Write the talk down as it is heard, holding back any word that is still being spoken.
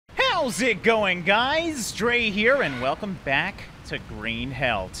How's it going, guys? Drae here, and welcome back to Green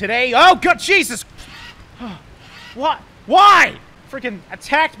Hell. Today, oh god, Jesus! What? Why? Freaking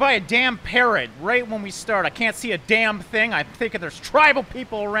attacked by a damn parrot right when we start. I can't see a damn thing. I'm thinking there's tribal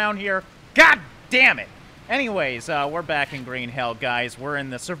people around here. God damn it! Anyways, we're back in Green Hell, guys. We're in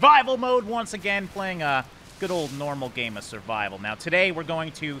the survival mode once again, playing a good old normal game of survival. Now, today we're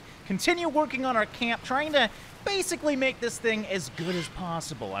going to continue working on our camp, trying to basically make this thing as good as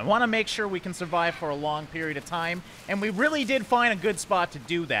possible. I want to make sure we can survive for a long period of time, and we really did find a good spot to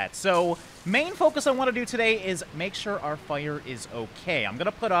do that. So, main focus I want to do today is make sure our fire is okay. I'm going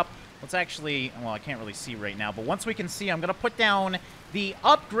to put up, let's actually, well, I can't really see right now, but once we can see, I'm going to put down the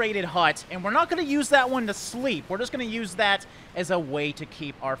upgraded hut, and we're not going to use that one to sleep. We're just going to use that as a way to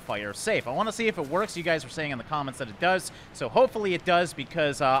keep our fire safe. I want to see if it works. You guys were saying in the comments that it does, so hopefully it does,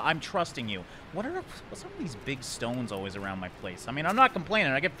 because I'm trusting you. What's up with these big stones always around my place? I mean, I'm not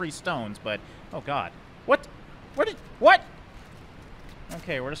complaining. I get free stones, but oh god, what? What?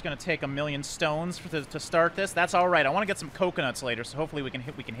 Okay, we're just gonna take 1,000,000 stones to start this. That's all right. I want to get some coconuts later, so hopefully we can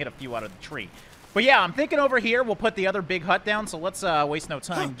hit a few out of the tree. But yeah, I'm thinking over here we'll put the other big hut down. So let's waste no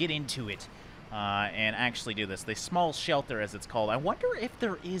time, get into it, and actually do this. The small shelter, as it's called. I wonder if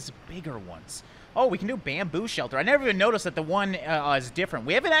there is bigger ones. Oh, we can do bamboo shelter. I never even noticed that the one is different.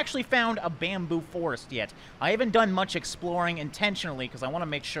 We haven't actually found a bamboo forest yet. I haven't done much exploring intentionally because I want to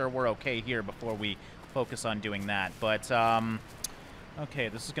make sure we're okay here before we focus on doing that. But okay,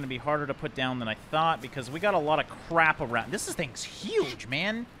 this is going to be harder to put down than I thought because we got a lot of crap around. This thing's huge,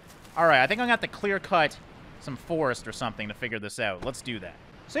 man. All right, I think I'm going to have to clear cut some forest or something to figure this out. Let's do that.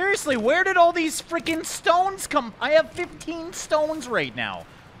 Seriously, where did all these freaking stones come? I have 15 stones right now.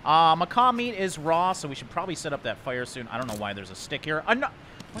 Macaw meat is raw, so we should probably set up that fire soon. I don't know why there's a stick here.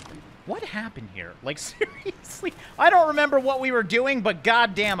 What happened here? Like, seriously? I don't remember what we were doing, but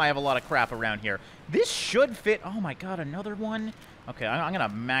goddamn, I have a lot of crap around here. This should fit. Oh my god, another one? Okay, I'm gonna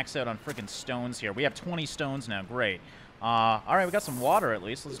max out on freaking stones here. We have 20 stones now. Great. All right, we got some water at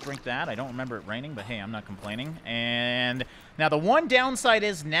least. Let's drink that. I don't remember it raining, but hey, I'm not complaining. And now the one downside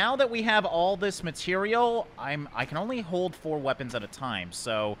is now that we have all this material, I can only hold 4 weapons at a time.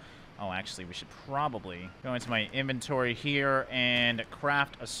 So, oh, actually, we should probably go into my inventory here and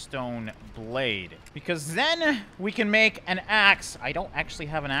craft a stone blade, because then we can make an axe. I don't actually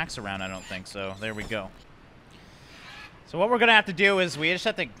have an axe around, I don't think. So there we go. So what we're gonna have to do is we just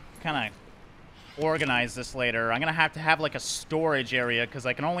have to kind of organize this later. I'm gonna have to have like a storage area because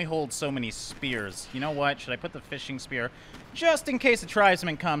I can only hold so many spears. You know what? Should I put the fishing spear just in case a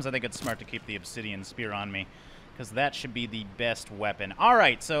tribesman comes? I think it's smart to keep the obsidian spear on me because that should be the best weapon. All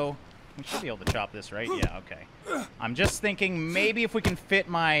right, so we should be able to chop this, right? Yeah, okay. I'm just thinking maybe if we can fit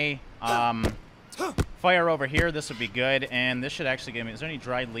my fire over here, this would be good. And this should actually give me. Is there any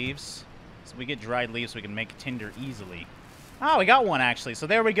dried leaves? So we get dried leaves, we can make tinder easily. Oh, we got one, actually. So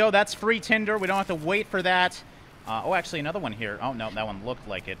there we go. That's free tinder. We don't have to wait for that. Oh, actually, another one here. Oh, no, that one looked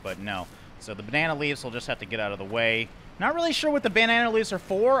like it, but no. So the banana leaves will just have to get out of the way. Not really sure what the banana leaves are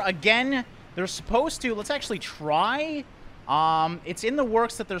for. Again, they're supposed to... Let's actually try. It's in the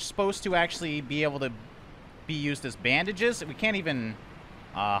works that they're supposed to actually be able to be used as bandages. We can't even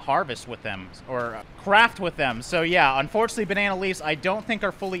harvest with them or craft with them. So, yeah, unfortunately, banana leaves I don't think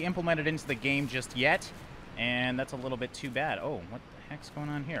are fully implemented into the game just yet. And that's a little bit too bad. Oh, what the heck's going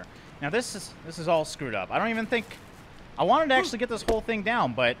on here? Now, this is all screwed up. I don't even think... I wanted to actually get this whole thing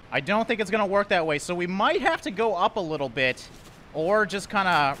down, but I don't think it's going to work that way. So we might have to go up a little bit or just kind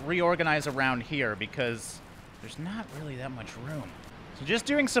of reorganize around here because there's not really that much room. So just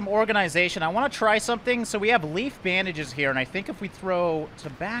doing some organization. I want to try something. So we have leaf bandages here, and I think if we throw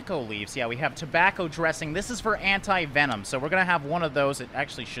tobacco leaves, yeah, we have tobacco dressing. This is for anti-venom, so we're going to have one of those. It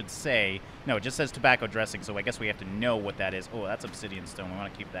actually should say, no, it just says tobacco dressing, so I guess we have to know what that is. Oh, that's obsidian stone. We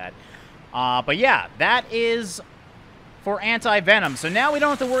want to keep that. But yeah, that is for anti-venom. So now we don't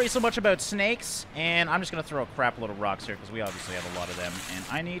have to worry so much about snakes, and I'm just going to throw a crap load of rocks here because we obviously have a lot of them, and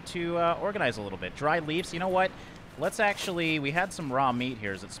I need to organize a little bit. Dried leaves, you know what? Let's actually, we had some raw meat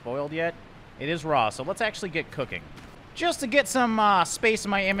here. Is it spoiled yet? It is raw, so let's actually get cooking. Just to get some space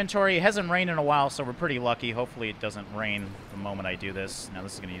in my inventory. It hasn't rained in a while, so we're pretty lucky. Hopefully it doesn't rain the moment I do this. Now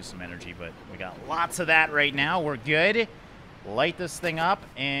this is going to use some energy, but we got lots of that right now. We're good. Light this thing up,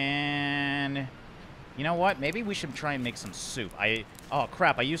 and you know what? Maybe we should try and make some soup. Oh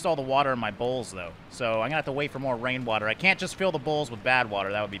crap, I used all the water in my bowls, though. So I'm going to have to wait for more rainwater. I can't just fill the bowls with bad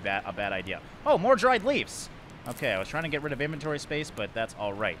water. That would be a bad idea. Oh, more dried leaves. Okay, I was trying to get rid of inventory space, but that's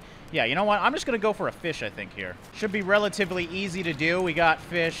all right. Yeah, you know what? I'm just going to go for a fish, I think, here. Should be relatively easy to do. We got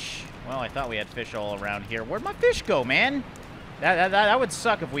fish. Well, I thought we had fish all around here. Where'd my fish go, man? That would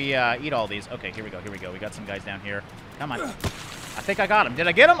suck if we eat all these. Okay, here we go. Here we go. We got some guys down here. Come on. I think I got him. Did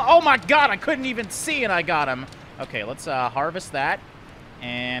I get him? Oh my god, I couldn't even see and I got him. Okay, let's harvest that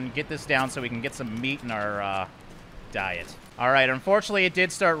and get this down so we can get some meat in our diet. All right, unfortunately it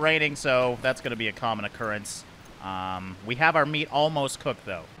did start raining, so that's going to be a common occurrence. We have our meat almost cooked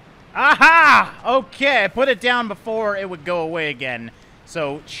though. Aha! Okay, I put it down before it would go away again.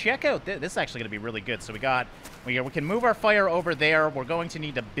 So check out this. This is actually going to be really good. So we can move our fire over there. We're going to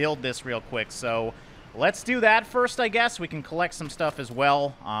need to build this real quick. So let's do that first, I guess. We can collect some stuff as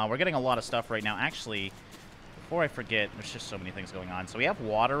well. We're getting a lot of stuff right now. Actually, before I forget, there's just so many things going on. So we have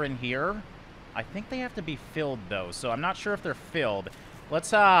water in here. I think they have to be filled, though. So I'm not sure if they're filled.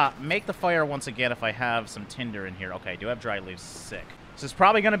 Let's make the fire once again if I have some tinder in here. Okay, I do have dry leaves. Sick. This is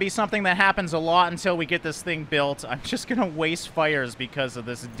probably going to be something that happens a lot until we get this thing built. I'm just going to waste fires because of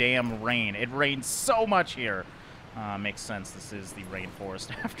this damn rain. It rains so much here. Makes sense. This is the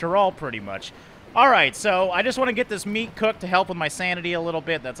rainforest after all, pretty much. All right, so I just want to get this meat cooked to help with my sanity a little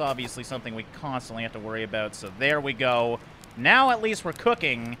bit. That's obviously something we constantly have to worry about. So there we go. Now at least we're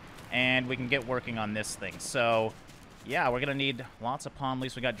cooking, and we can get working on this thing. So yeah, we're going to need lots of palm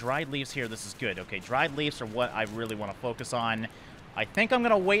leaves. We got dried leaves here. This is good. Okay, dried leaves are what I really want to focus on. I think I'm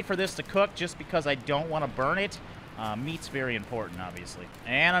going to wait for this to cook just because I don't want to burn it. Meat's very important, obviously.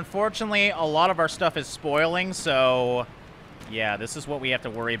 And unfortunately, a lot of our stuff is spoiling, so yeah, this is what we have to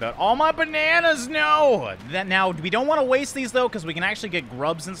worry about. All my bananas, no! Now, we don't want to waste these, though, because we can actually get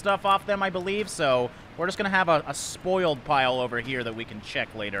grubs and stuff off them, I believe, so we're just going to have a spoiled pile over here that we can check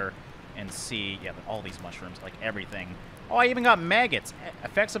later and see. Yeah, but all these mushrooms, like everything. Oh, I even got maggots.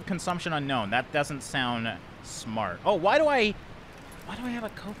 Effects of consumption unknown. That doesn't sound smart. Oh, why do I have a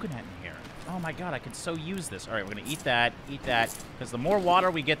coconut in here? Oh my god, I could so use this. All right, we're going to eat that, because the more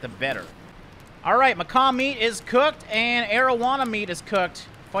water we get, the better. All right, macaw meat is cooked, and arowana meat is cooked.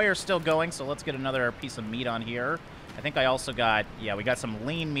 Fire's still going, so let's get another piece of meat on here. I think I also got, yeah, we got some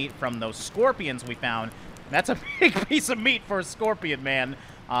lean meat from those scorpions we found. That's a big piece of meat for a scorpion, man.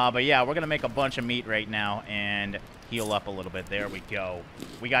 But yeah, we're going to make a bunch of meat right now and heal up a little bit. There we go.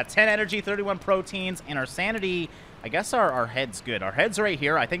 We got 10 energy, 31 proteins, and our sanity, I guess our head's good. Our head's right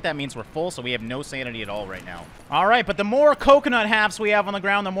here. I think that means we're full, so we have no sanity at all right now. All right, but the more coconut halves we have on the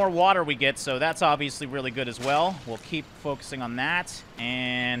ground, the more water we get, so that's obviously really good as well. We'll keep focusing on that,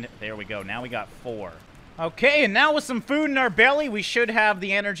 and there we go. Now we got 4. Okay, and now with some food in our belly, we should have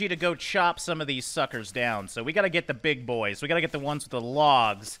the energy to go chop some of these suckers down. So we got to get the big boys. We got to get the ones with the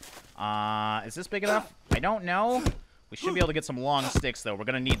logs. Is this big enough? I don't know. We should be able to get some long sticks, though. We're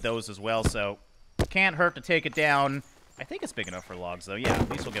going to need those as well, so can't hurt to take it down. I think it's big enough for logs, though. Yeah, at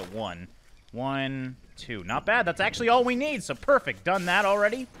least we'll get 1. 1, 2. Not bad. That's actually all we need, so perfect. Done that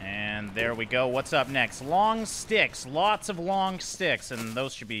already. And there we go. What's up next? Long sticks. Lots of long sticks, and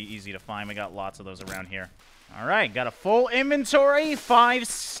those should be easy to find. We got lots of those around here. All right, got a full inventory. 5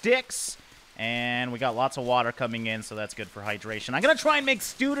 sticks. And we got lots of water coming in, so that's good for hydration. I'm going to try and make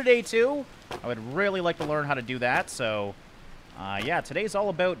stew today, too. I would really like to learn how to do that, so yeah, today's all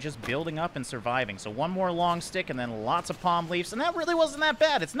about just building up and surviving. So 1 more long stick and then lots of palm leaves. And that really wasn't that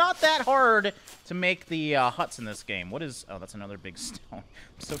bad. It's not that hard to make the huts in this game. What is... Oh, that's another big stone. I'm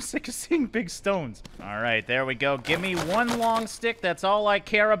so sick of seeing big stones. All right, there we go. Give me 1 long stick. That's all I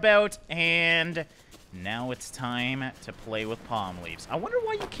care about. And now it's time to play with palm leaves. I wonder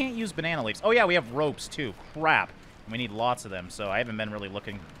why you can't use banana leaves. Oh, yeah, we have ropes, too. Crap. We need lots of them, so I haven't been really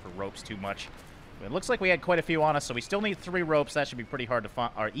looking for ropes too much. It looks like we had quite a few on us, so we still need 3 ropes. That should be pretty hard to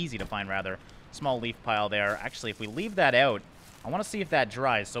find, or easy to find, rather. Small leaf pile there. Actually, if we leave that out, I want to see if that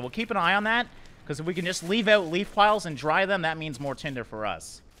dries. So we'll keep an eye on that, because if we can just leave out leaf piles and dry them, that means more tinder for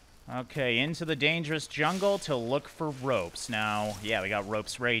us. Okay, into the dangerous jungle to look for ropes. Now, yeah, we got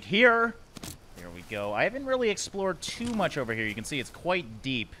ropes right here. There we go. I haven't really explored too much over here. You can see it's quite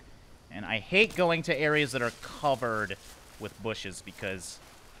deep, and I hate going to areas that are covered with bushes because,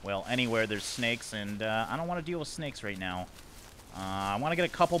 well, anywhere there's snakes, and I don't want to deal with snakes right now. I want to get a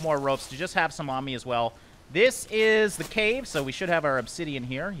couple more ropes to just have some on me as well. This is the cave, so we should have our obsidian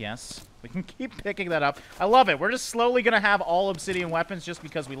here. Yes, we can keep picking that up. I love it. We're just slowly going to have all obsidian weapons just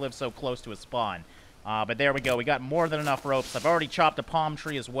because we live so close to a spawn. But there we go. We got more than enough ropes. I've already chopped a palm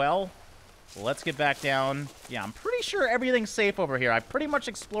tree as well. Let's get back down. Yeah, I'm pretty sure everything's safe over here. I pretty much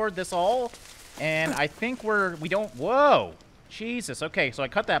explored this all, and I think we don't... Whoa! Jesus, okay, so I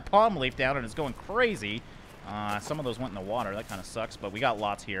cut that palm leaf down and it's going crazy. Some of those went in the water. That kind of sucks, but we got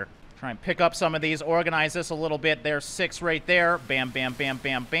lots here. Try and pick up some of these, organize this a little bit. There's 6 right there. Bam, bam, bam,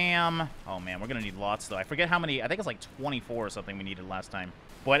 bam, bam. Oh, man, we're going to need lots, though. I forget how many. I think it's like 24 or something we needed last time.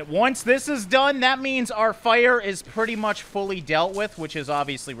 But once this is done, that means our fire is pretty much fully dealt with, which is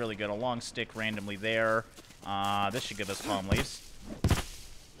obviously really good. A long stick randomly there. This should give us palm leaves.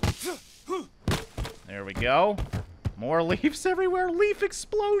 There we go. More leaves everywhere. Leaf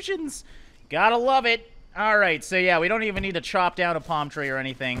explosions. Gotta love it. All right, so yeah, we don't even need to chop down a palm tree or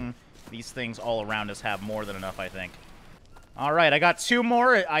anything. These things all around us have more than enough, I think. All right, I got 2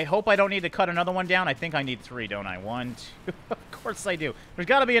 more. I hope I don't need to cut another one down. I think I need 3, don't I? 1, 2. Of course I do. There's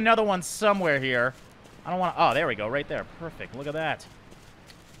got to be another one somewhere here. I don't want to... Oh, there we go. Right there. Perfect. Look at that.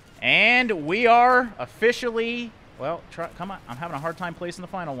 And we are officially... Well, come on. I'm having a hard time placing the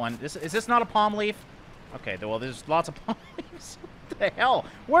final one. Is this not a palm leaf? Okay, well, there's lots of palm leaves. What the hell?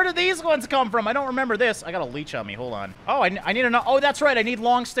 Where did these ones come from? I don't remember this. I got a leech on me. Hold on. Oh, I need to... Oh, that's right. I need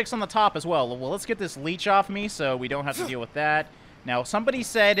long sticks on the top as well. Well, let's get this leech off me so we don't have to deal with that. Now, somebody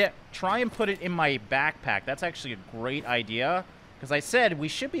said try and put it in my backpack. That's actually a great idea. Because I said we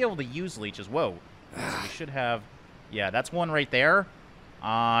should be able to use leeches. Whoa. So we should have... Yeah, that's one right there.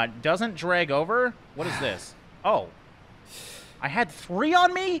 Doesn't drag over. What is this? Oh. I had 3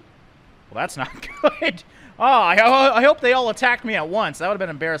 on me? Well, that's not good. Oh, I hope they all attacked me at once. That would have been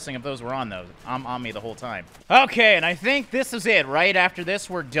embarrassing if those were on me the whole time. Okay, and I think this is it, right? After this,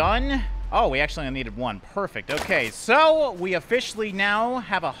 we're done. Oh, we actually only needed 1. Perfect. Okay, so we officially now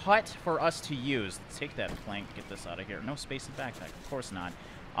have a hut for us to use. Let's take that plank, get this out of here. No space in backpack. Of course not.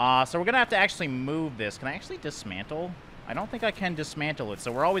 So we're going to have to actually move this. Can I actually dismantle? I don't think I can dismantle it,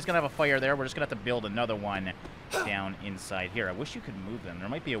 so we're always going to have a fire there. We're just going to have to build another one down inside here. I wish you could move them. There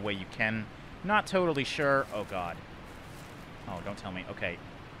might be a way you can. Not totally sure. Oh, God. Oh, don't tell me. Okay.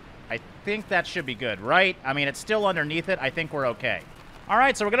 I think that should be good, right? I mean, it's still underneath it. I think we're okay. All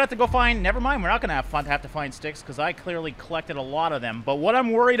right, so we're going to have to go find... Never mind, we're not going to have to find sticks because I clearly collected a lot of them. But what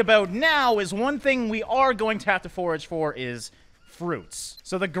I'm worried about now is one thing we are going to have to forage for is fruits.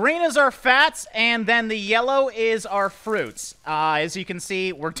 So the green is our fats, and then the yellow is our fruits. As you can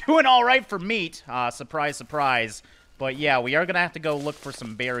see, we're doing all right for meat. Surprise, surprise. But yeah, we are going to have to go look for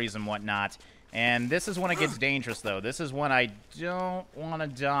some berries and whatnot. And this is when it gets dangerous, though. This is when I don't want to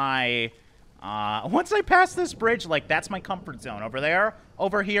die. Once I pass this bridge, like, that's my comfort zone. Over there,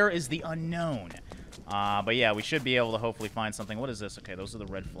 over here is the unknown. But yeah, we should be able to hopefully find something. What is this? Okay, those are the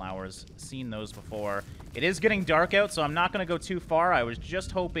red flowers. Seen those before. It is getting dark out, so I'm not going to go too far. I was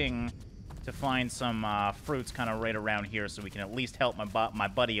just hoping to find some fruits kind of right around here so we can at least help my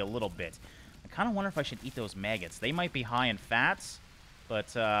buddy a little bit. I kind of wonder if I should eat those maggots. They might be high in fats, but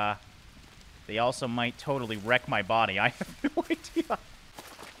they also might totally wreck my body. I have no idea.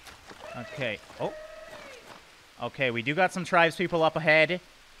 Okay. Oh. Okay, we do got some tribespeople up ahead.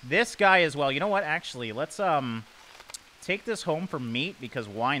 This guy as well. You know what? Actually, let's take this home for meat, because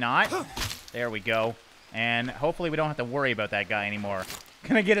why not? There we go. And hopefully we don't have to worry about that guy anymore.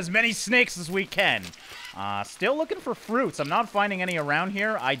 Gonna get as many snakes as we can. Still looking for fruits. I'm not finding any around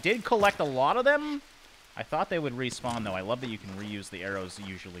here. I did collect a lot of them. I thought they would respawn, though. I love that you can reuse the arrows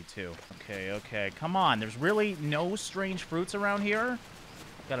usually, too. Okay, okay. Come on. There's really no strange fruits around here.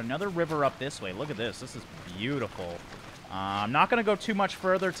 Got another river up this way. Look at this. This is beautiful. I'm not going to go too much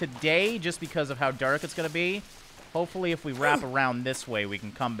further today just because of how dark it's going to be. Hopefully, if we wrap around this way, we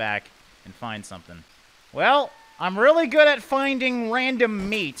can come back and find something. Well, I'm really good at finding random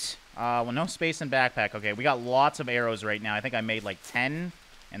meat. Well, no space in backpack. Okay, we got lots of arrows right now. I think I made like 10.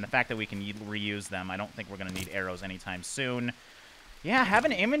 And the fact that we can reuse them, I don't think we're going to need arrows anytime soon. Yeah,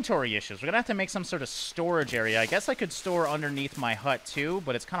 having inventory issues. We're going to have to make some sort of storage area. I guess I could store underneath my hut, too,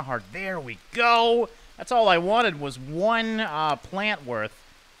 but it's kind of hard. There we go. That's all I wanted was 1 plant worth.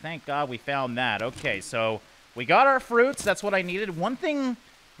 Thank God we found that. Okay, so we got our fruits. That's what I needed. One thing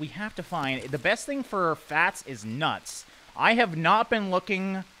we have to find, the best thing for fats is nuts. I have not been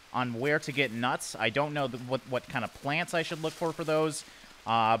looking on where to get nuts. I don't know what kind of plants I should look for those.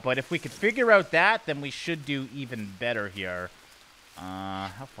 But if we could figure out that, then we should do even better here.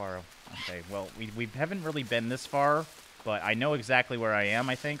 How far? Okay, well, we haven't really been this far, but I know exactly where I am,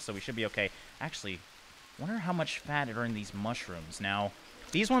 I think, so we should be okay. Actually, wonder how much fat are in these mushrooms. Now,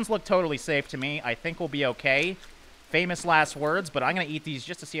 these ones look totally safe to me. I think we'll be okay. Famous last words, but I'm going to eat these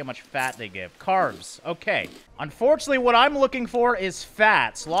just to see how much fat they give. Carbs. Okay. Unfortunately, what I'm looking for is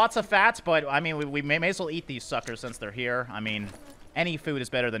fats. Lots of fats, but, I mean, we may as well eat these suckers since they're here. I mean, any food is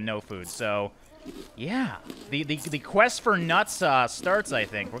better than no food, so... Yeah, the quest for nuts starts, I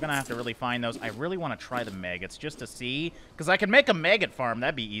think. We're going to have to really find those. I really want to try the maggots just to see. Because I can make a maggot farm.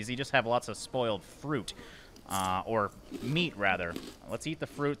 That'd be easy. Just have lots of spoiled fruit. Or meat, rather. Let's eat the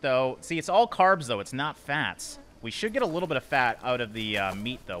fruit, though. See, it's all carbs, though. It's not fats. We should get a little bit of fat out of the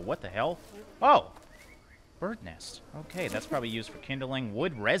meat, though. What the hell? Oh. bird nest. Okay, that's probably used for kindling.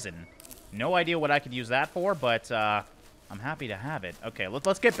 Wood resin. No idea what I could use that for, but I'm happy to have it. Okay,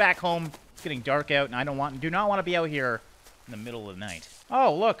 let's get back home. It's getting dark out, and I do not want to be out here in the middle of the night.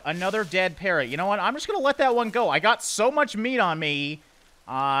 Oh, look, another dead parrot. You know what? I'm just gonna let that one go. I got so much meat on me.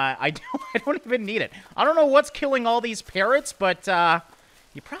 I don't even need it. I don't know what's killing all these parrots, but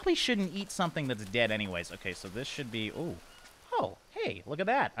you probably shouldn't eat something that's dead anyways. Okay, so this should be... Ooh. Oh, hey, look at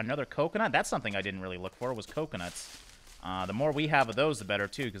that. Another coconut. That's something I didn't really look for, was coconuts. The more we have of those, the better,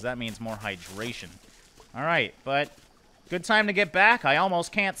 too, because that means more hydration. All right, but good time to get back. I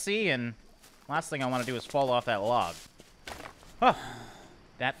almost can't see, and last thing I want to do is fall off that log. Huh.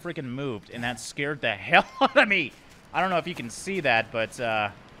 That freaking moved, and that scared the hell out of me. I don't know if you can see that, but,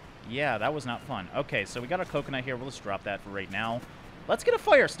 yeah, that was not fun. Okay, so we got a coconut here. We'll just drop that for right now. Let's get a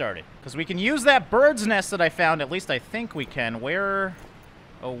fire started, because we can use that bird's nest that I found. At least I think we can. Where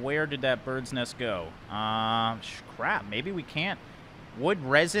did that bird's nest go? Crap, maybe we can't. Wood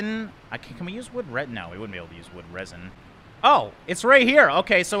resin. Can we use wood resin? No, we wouldn't be able to use wood resin. Oh, it's right here.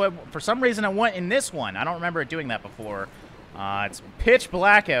 Okay, so for some reason it went in this one. I don't remember it doing that before. It's pitch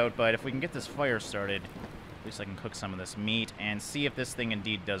black out, but if we can get this fire started, at least I can cook some of this meat and see if this thing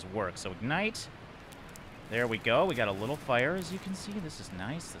indeed does work. So ignite. There we go. We got a little fire, as you can see. This is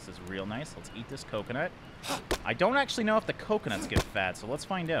nice. This is real nice. Let's eat this coconut. I don't actually know if the coconuts get fat, so let's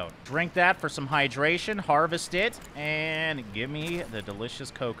find out. Drink that for some hydration. Harvest it. And give me the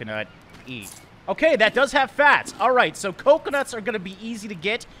delicious coconut. Eat. Okay, that does have fats. All right, so coconuts are going to be easy to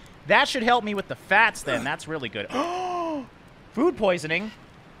get. That should help me with the fats, then. That's really good. Food poisoning.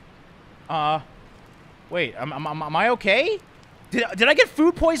 Wait, am I okay? Did I get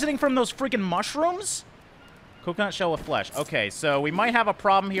food poisoning from those freaking mushrooms? Coconut shell with flesh. Okay, so we might have a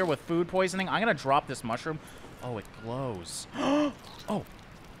problem here with food poisoning. I'm going to drop this mushroom. Oh, it glows. Oh.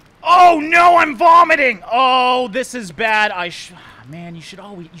 Oh, no, I'm vomiting. Oh, this is bad. Man, you should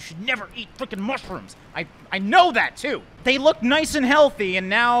never eat freaking mushrooms. I know that, too. They look nice and healthy, and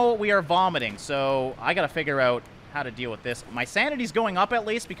now we are vomiting. So I got to figure out how to deal with this. My sanity's going up, at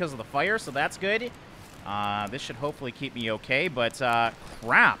least, because of the fire, so that's good. This should hopefully keep me okay, but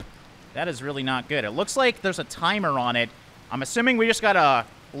crap. That is really not good. It looks like there's a timer on it. I'm assuming we just gotta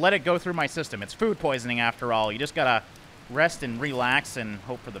let it go through my system. It's food poisoning after all. You just gotta rest and relax and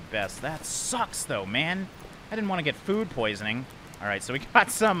hope for the best. That sucks, though, man. I didn't want to get food poisoning. All right, so we got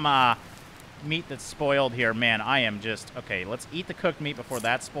some meat that's spoiled here. Man, I am just... Okay, let's eat the cooked meat before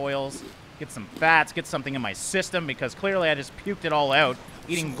that spoils. Get some fats, get something in my system, because clearly I just puked it all out.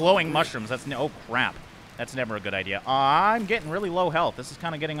 Eating glowing mushrooms. That's... Oh, crap. That's never a good idea. I'm getting really low health. This is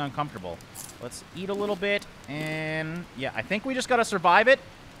kind of getting uncomfortable. Let's eat a little bit, and yeah, I think we just gotta survive it.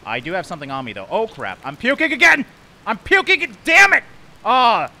 I do have something on me, though. Oh, crap. I'm puking again! I'm puking! Damn it!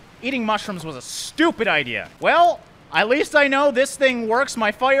 Eating mushrooms was a stupid idea. Well, at least I know this thing works.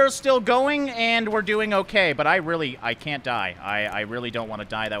 My fire's still going, and we're doing okay, but I can't die. I really don't want to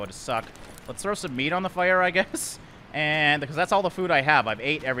die. That would suck. Let's throw some meat on the fire, I guess, and because that's all the food I have. I've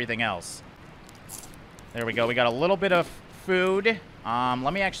ate everything else. There we go. We got a little bit of food.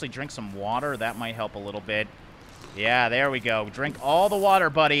 Let me actually drink some water. That might help a little bit. Yeah, there we go. Drink all the water,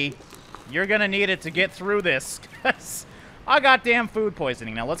 buddy. You're going to need it to get through this. I got damn food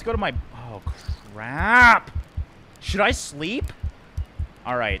poisoning. Now, let's go to my... Oh, crap. Should I sleep?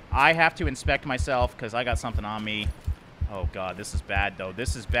 All right. I have to inspect myself because I got something on me. Oh, God. This is bad, though.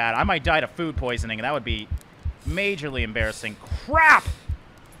 This is bad. I might die to food poisoning, and that would be majorly embarrassing. Crap!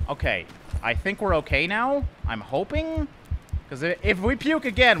 Okay. I think we're okay now. I'm hoping. Because if we puke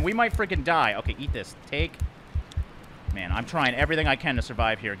again, we might freaking die. Okay, eat this. Take. Man, I'm trying everything I can to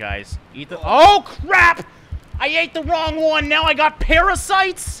survive here, guys. Eat the... Oh, crap! I ate the wrong one. Now I got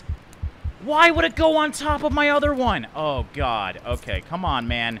parasites? Why would it go on top of my other one? Oh, God. Okay, come on,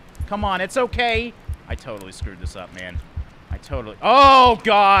 man. Come on, it's okay. I totally screwed this up, man. I totally... Oh,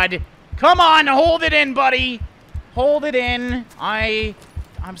 God. Come on, hold it in, buddy. Hold it in.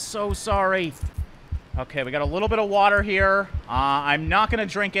 I'm so sorry. Okay, we got a little bit of water here. I'm not going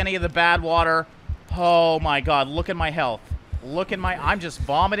to drink any of the bad water. Oh, my God. Look at my health. Look at my... I'm just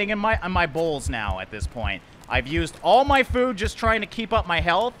vomiting in my bowls now at this point. I've used all my food just trying to keep up my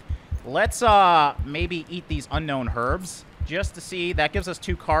health. Let's maybe eat these unknown herbs just to see. That gives us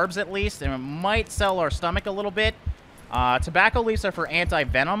 2 carbs at least, and it might sell our stomach a little bit. Tobacco leaves are for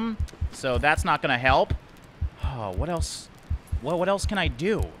anti-venom, so that's not going to help. Oh, what else? Well, what else can I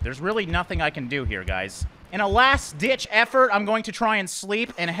do? There's really nothing I can do here, guys. In a last-ditch effort, I'm going to try and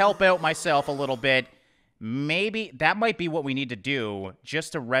sleep and help out myself a little bit. Maybe that might be what we need to do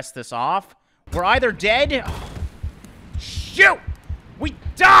just to rest this off. We're either dead... Oh, shoot! We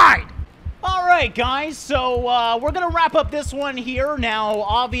died! Alright guys, so we're gonna wrap up this one here. Now,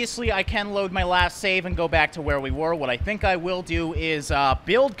 obviously I can load my last save and go back to where we were. What I think I will do is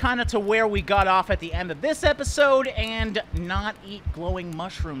build kind of to where we got off at the end of this episode and not eat glowing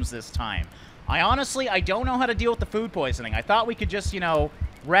mushrooms this time. I don't know how to deal with the food poisoning. I thought we could just, you know,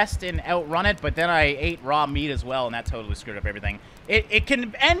 rest and outrun it, but then I ate raw meat as well and that totally screwed up everything. It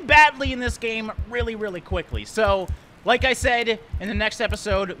can end badly in this game really, really quickly. So, like I said, in the next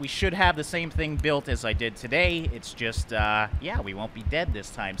episode, we should have the same thing built as I did today. It's just, yeah, we won't be dead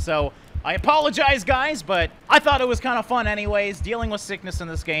this time. So, I apologize, guys, but I thought it was kind of fun anyways. Dealing with sickness in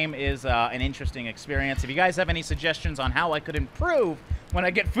this game is an interesting experience. If you guys have any suggestions on how I could improve when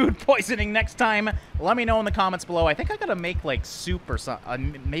I get food poisoning next time, let me know in the comments below. I think I gotta make, like, soup or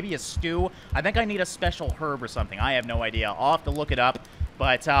something, maybe a stew. I think I need a special herb or something. I have no idea. I'll have to look it up.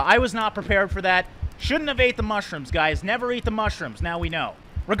 But I was not prepared for that. Shouldn't have ate the mushrooms, guys. Never eat the mushrooms. Now we know.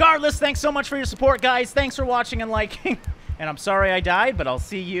 Regardless, thanks so much for your support, guys. Thanks for watching and liking. And I'm sorry I died, but I'll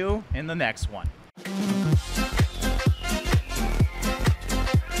see you in the next one.